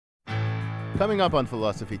Coming up on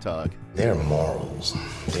Philosophy Talk. Their morals,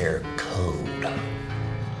 their code.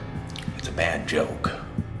 It's a bad joke.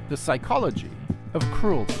 The psychology of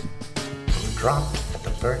cruelty. Drop at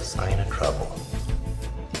the first sign of trouble.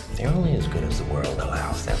 They're only as good as the world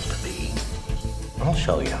allows them to be. I'll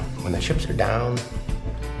show you. When the chips are down,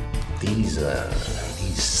 these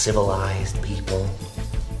civilized people,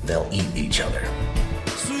 they'll eat each other.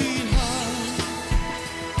 Sweetheart,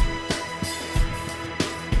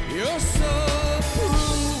 you're so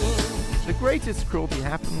cruel. The greatest cruelty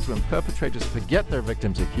happens when perpetrators forget their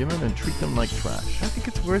victims are human and treat them like trash. I think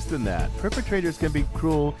it's worse than that. Perpetrators can be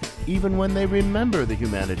cruel even when they remember the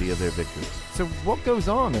humanity of their victims. So what goes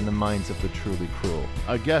on in the minds of the truly cruel?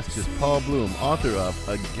 Our guest is Paul Bloom, author of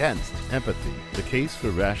Against Empathy, The Case for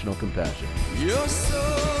Rational Compassion. You're so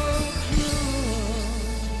cruel.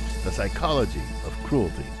 The Psychology of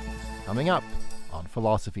Cruelty. Coming up on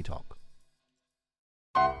Philosophy Talk.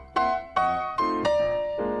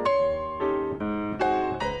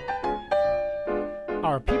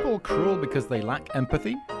 Are people cruel because they lack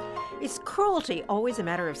empathy? Is cruelty always a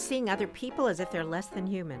matter of seeing other people as if they're less than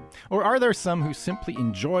human? Or are there some who simply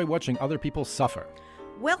enjoy watching other people suffer?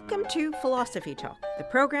 Welcome to Philosophy Talk, the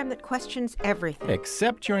program that questions everything.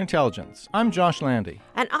 Except your intelligence. I'm Josh Landy.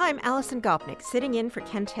 And I'm Alison Gopnik, sitting in for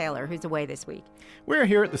Ken Taylor, who's away this week. We're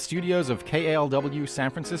here at the studios of KALW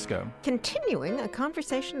San Francisco. Continuing a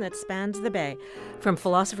conversation that spans the Bay. From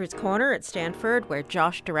Philosopher's Corner at Stanford, where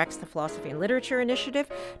Josh directs the Philosophy and Literature Initiative,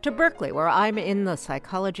 to Berkeley, where I'm in the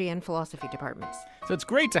Psychology and Philosophy departments. So it's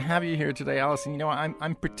great to have you here today, Alison. You know,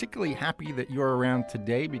 I'm particularly happy that you're around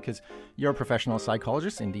today because you're a professional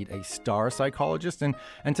psychologist, indeed a star psychologist, and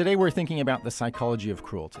today we're thinking about the psychology of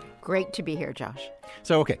cruelty. Great to be here, Josh.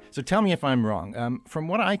 So tell me if I'm wrong. From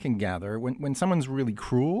what I can gather, when someone's really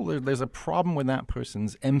cruel, there's a problem with that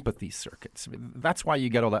person's empathy circuits. That's why you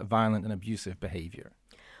get all that violent and abusive behavior.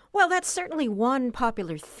 Well, that's certainly one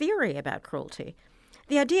popular theory about cruelty.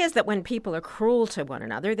 The idea is that when people are cruel to one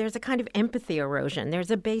another, there's a kind of empathy erosion.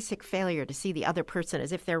 There's a basic failure to see the other person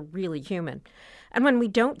as if they're really human. And when we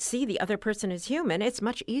don't see the other person as human, it's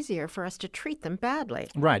much easier for us to treat them badly.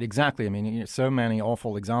 Right, exactly. I mean, so many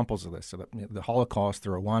awful examples of this. So the Holocaust, the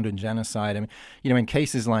Rwandan genocide. I mean, in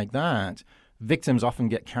cases like that, victims often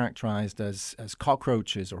get characterized as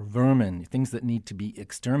cockroaches or vermin, things that need to be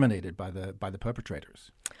exterminated by the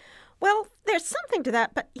perpetrators. Well, there's something to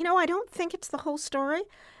that, but, I don't think it's the whole story.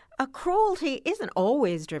 Cruelty isn't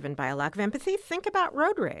always driven by a lack of empathy. Think about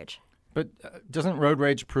road rage. But doesn't road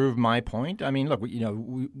rage prove my point? I mean, look,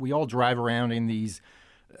 we all drive around in these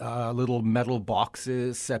little metal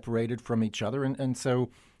boxes separated from each other, and so,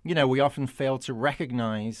 we often fail to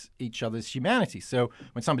recognize each other's humanity. So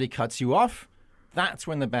when somebody cuts you off, that's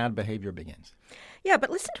when the bad behavior begins. Yeah, but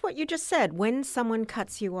listen to what you just said, when someone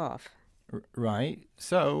cuts you off. Right.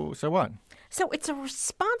 So what? So it's a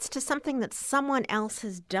response to something that someone else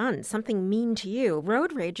has done, something mean to you.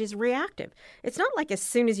 Road rage is reactive. It's not like as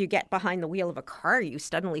soon as you get behind the wheel of a car, you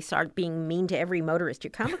suddenly start being mean to every motorist you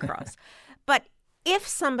come across. But if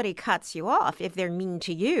somebody cuts you off, if they're mean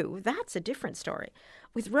to you, that's a different story.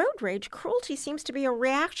 With road rage, cruelty seems to be a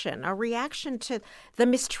reaction to the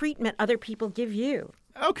mistreatment other people give you.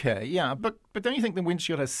 Okay, yeah, but don't you think the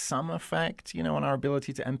windshield has some effect, on our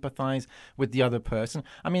ability to empathize with the other person?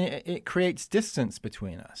 I mean, it creates distance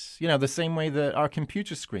between us, the same way that our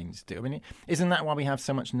computer screens do. I mean, isn't that why we have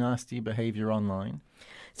so much nasty behavior online?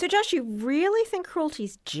 So, Josh, you really think cruelty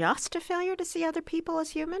is just a failure to see other people as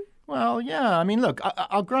human? Well, yeah. I mean, look,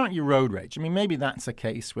 I'll grant you road rage. I mean, maybe that's a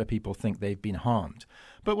case where people think they've been harmed.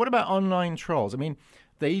 But what about online trolls? I mean,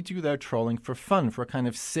 they do their trolling for fun, for a kind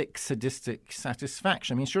of sick, sadistic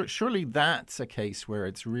satisfaction. I mean, surely that's a case where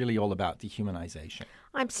it's really all about dehumanization.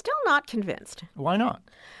 I'm still not convinced. Why not?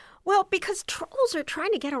 Well, because trolls are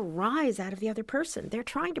trying to get a rise out of the other person. They're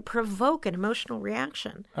trying to provoke an emotional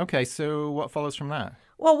reaction. Okay, so what follows from that?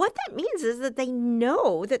 Well, what that means is that they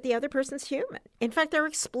know that the other person's human. In fact, they're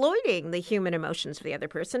exploiting the human emotions of the other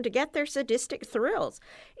person to get their sadistic thrills.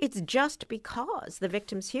 It's just because the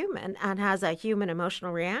victim's human and has a human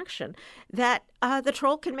emotional reaction that the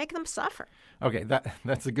troll can make them suffer. Okay,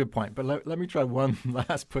 that's a good point. But let me try one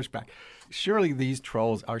last pushback. Surely these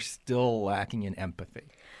trolls are still lacking in empathy.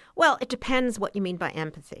 Well, it depends what you mean by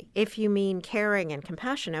empathy. If you mean caring and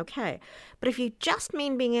compassion, okay. But if you just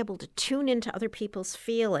mean being able to tune into other people's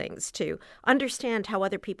feelings, to understand how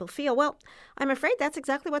other people feel, well, I'm afraid that's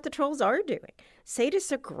exactly what the trolls are doing.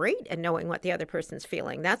 Sadists are great at knowing what the other person's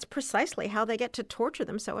feeling. That's precisely how they get to torture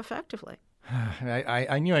them so effectively.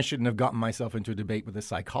 I knew I shouldn't have gotten myself into a debate with a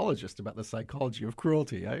psychologist about the psychology of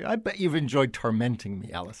cruelty. I bet you've enjoyed tormenting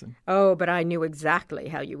me, Allison. Oh, but I knew exactly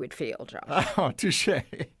how you would feel, Josh. Oh, touché.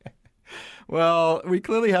 Well, we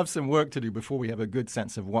clearly have some work to do before we have a good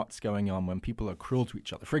sense of what's going on when people are cruel to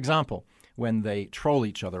each other. For example, when they troll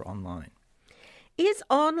each other online. Is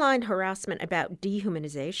online harassment about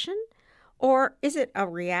dehumanization? Or is it a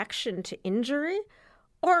reaction to injury?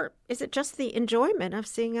 Or is it just the enjoyment of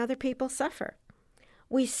seeing other people suffer?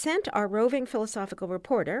 We sent our roving philosophical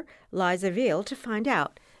reporter, Liza Veal, to find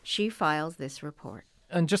out. She files this report.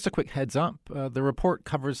 And just a quick heads up, the report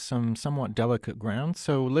covers some somewhat delicate ground,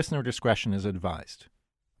 so listener discretion is advised.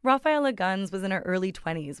 Rafaela Gunz was in her early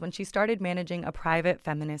 20s when she started managing a private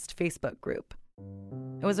feminist Facebook group.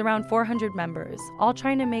 It was around 400 members, all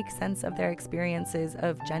trying to make sense of their experiences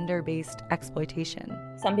of gender-based exploitation.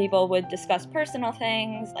 Some people would discuss personal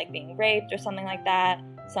things, like being raped or something like that.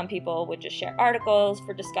 Some people would just share articles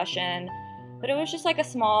for discussion. But it was just like a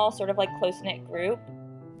small, sort of like close-knit group.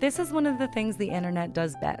 This is one of the things the internet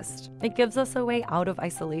does best. It gives us a way out of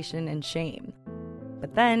isolation and shame.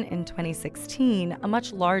 But then, in 2016, a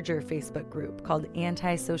much larger Facebook group called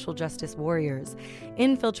Anti-Social Justice Warriors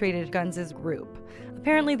infiltrated Gunz's group.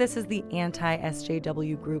 Apparently, this is the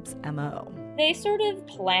anti-SJW group's MO. They sort of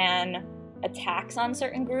plan attacks on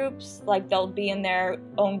certain groups. Like, they'll be in their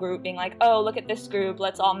own group being like, oh, look at this group,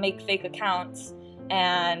 let's all make fake accounts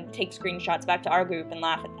and take screenshots back to our group and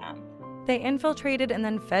laugh at them. They infiltrated and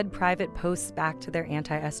then fed private posts back to their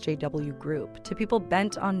anti-SJW group, to people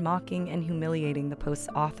bent on mocking and humiliating the post's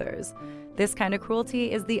authors. This kind of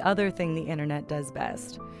cruelty is the other thing the internet does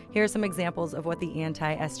best. Here are some examples of what the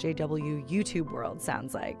anti-SJW YouTube world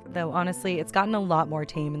sounds like, though honestly, it's gotten a lot more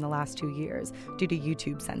tame in the last 2 years due to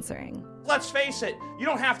YouTube censoring. Let's face it, you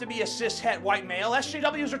don't have to be a cis-het white male.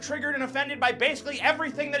 SJWs are triggered and offended by basically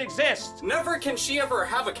everything that exists. Never can she ever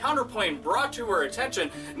have a counterpoint brought to her attention.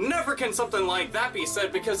 Never can something like that be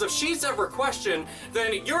said, because if she's ever questioned,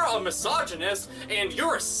 then you're a misogynist and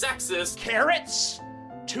you're a sexist. Carrots?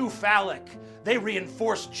 Too phallic. They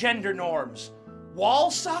reinforce gender norms.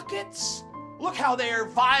 Wall sockets? Look how they are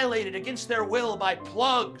violated against their will by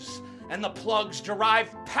plugs. And the plugs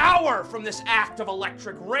derive power from this act of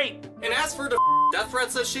electric rape. And as for the death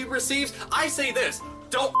threats that she receives, I say this,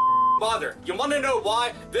 don't bother. You want to know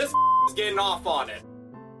why? This is getting off on it.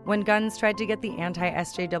 When Gunz tried to get the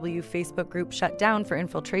anti-SJW Facebook group shut down for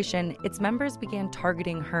infiltration, its members began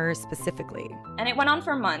targeting her specifically. And it went on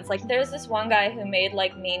for months. Like, there's this one guy who made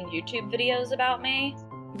like mean YouTube videos about me.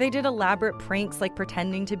 They did elaborate pranks like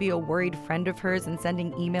pretending to be a worried friend of hers and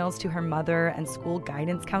sending emails to her mother and school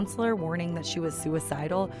guidance counselor warning that she was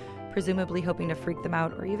suicidal, presumably hoping to freak them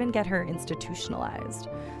out or even get her institutionalized.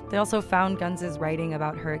 They also found Gunz's writing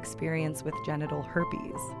about her experience with genital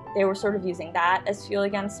herpes. They were sort of using that as fuel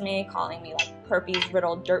against me, calling me like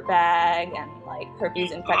herpes-riddled dirtbag and like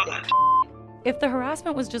herpes-infected. If the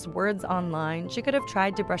harassment was just words online, she could have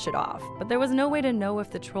tried to brush it off, but there was no way to know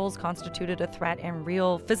if the trolls constituted a threat in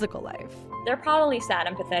real physical life. They're probably sad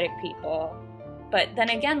and pathetic people. But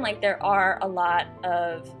then again, like, there are a lot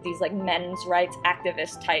of these like men's rights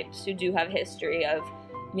activist types who do have history of,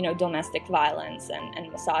 you know, domestic violence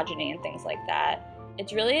and misogyny and things like that.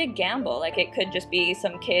 It's really a gamble. Like, it could just be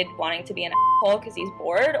some kid wanting to be an asshole because he's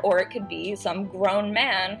bored, or it could be some grown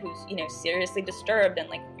man who's, you know, seriously disturbed and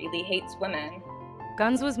like really hates women.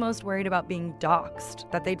 Gunz was most worried about being doxxed,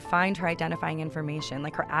 that they'd find her identifying information,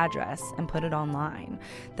 like her address, and put it online.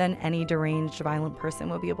 Then any deranged, violent person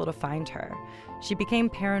would be able to find her. She became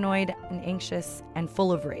paranoid and anxious and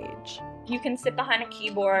full of rage. You can sit behind a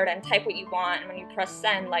keyboard and type what you want, and when you press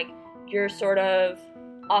send, like, you're sort of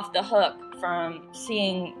off the hook from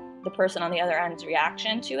seeing the person on the other end's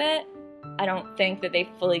reaction to it. I don't think that they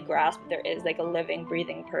fully grasp that there is like a living,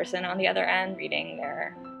 breathing person on the other end reading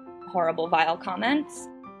their horrible, vile comments.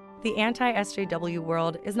 The anti-SJW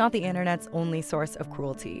world is not the internet's only source of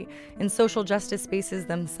cruelty. In social justice spaces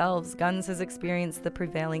themselves, Gunz has experienced the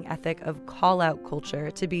prevailing ethic of call-out culture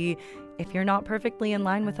to be, if you're not perfectly in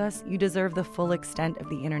line with us, you deserve the full extent of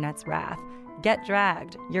the internet's wrath. Get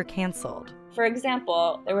dragged, you're canceled. For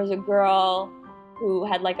example, there was a girl who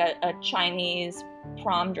had like a Chinese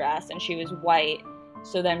prom dress and she was white.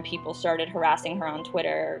 So then people started harassing her on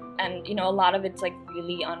Twitter. And, you know, a lot of it's like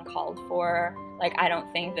really uncalled for. Like, I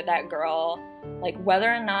don't think that girl, like,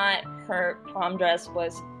 whether or not her prom dress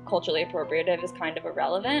was culturally appropriative is kind of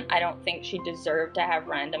irrelevant. I don't think she deserved to have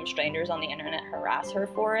random strangers on the internet harass her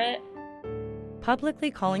for it. Publicly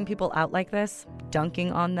calling people out like this,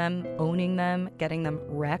 dunking on them, owning them, getting them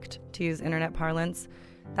wrecked, to use internet parlance,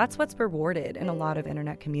 that's what's rewarded in a lot of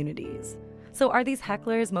internet communities. So are these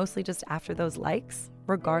hecklers mostly just after those likes,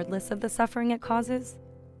 regardless of the suffering it causes?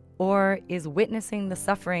 Or is witnessing the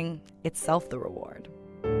suffering itself the reward?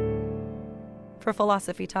 For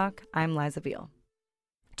Philosophy Talk, I'm Liza Veal.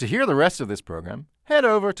 To hear the rest of this program, head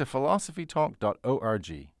over to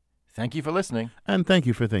philosophytalk.org. Thank you for listening. And thank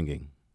you for thinking.